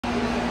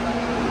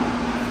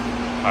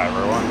Hi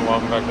everyone,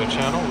 welcome back to the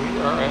channel. We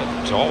are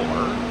at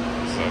Dolmer.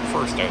 It's the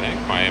first, I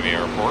think, Miami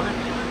Airport.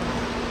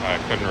 I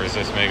couldn't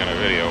resist making a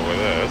video with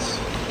this.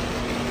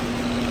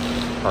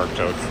 Parked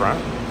out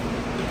front.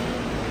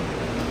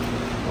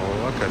 Oh,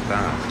 look at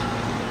that.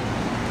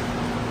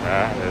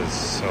 That is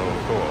so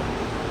cool.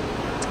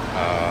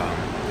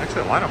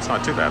 Actually, the lineup's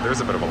not too bad.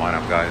 There's a bit of a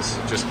lineup, guys.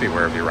 Just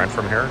beware if you rent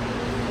from here.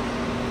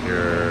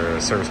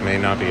 Your service may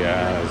not be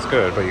as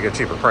good, but you get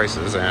cheaper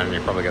prices and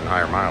you're probably getting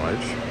higher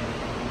mileage.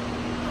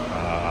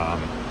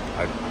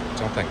 I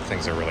don't think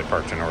things are really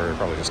parked in order. They're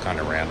probably just kind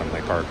of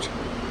randomly parked.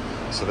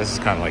 So this is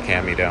kind of like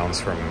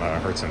hand-me-downs from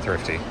Hertz and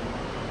Thrifty.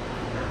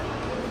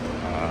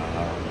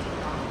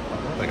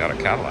 They got a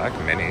Cadillac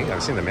Mini.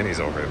 I've seen the Minis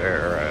over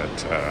there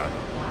at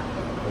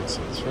Hertz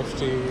and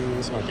Thrifty.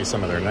 These might be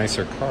some of their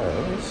nicer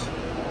cars.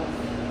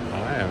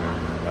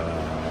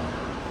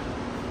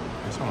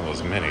 It's one of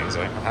those Minis.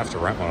 I have to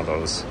rent one of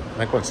those. I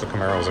think once the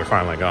Camaros are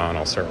finally gone,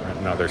 I'll start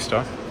renting other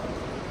stuff.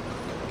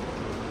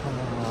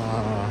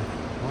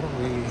 What do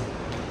we...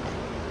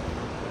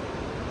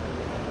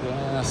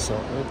 Yeah, so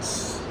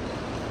it's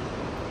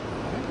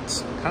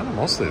kind of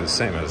mostly the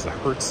same as the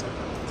Hertz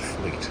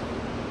fleet.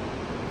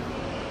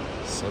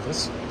 So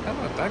this kind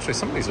of... Actually,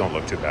 some of these don't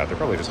look too bad. They're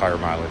probably just higher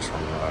mileage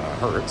from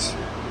Hertz.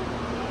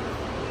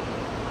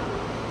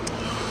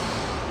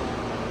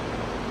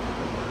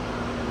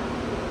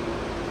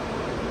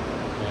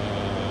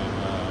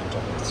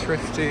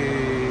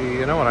 Thrifty,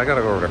 you know what, I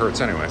gotta go over to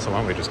Hertz anyway, so why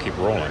don't we just keep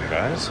rolling,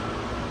 guys.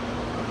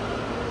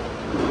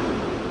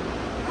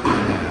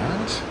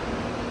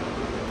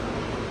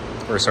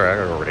 Or sorry, I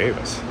gotta go over to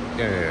Avis.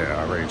 Yeah,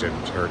 I already did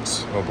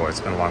Hertz. Oh boy, it's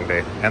been a long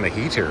day. And the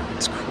heat here,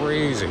 it's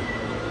crazy.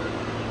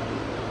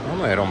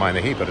 Normally I don't mind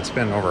the heat, but it's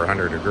been over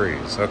 100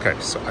 degrees. Okay,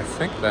 so I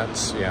think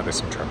that's, yeah, there's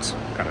some trucks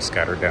kind of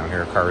scattered down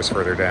here, cars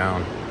further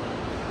down.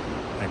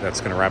 I think that's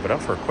gonna wrap it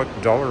up for a quick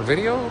dollar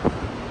video.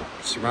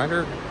 Just a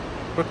reminder,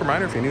 quick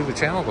reminder, if you're new to the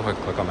channel, go ahead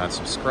and click on that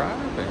subscribe.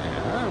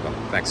 And well,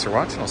 thanks for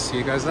watching. I'll see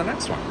you guys in the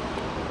next one.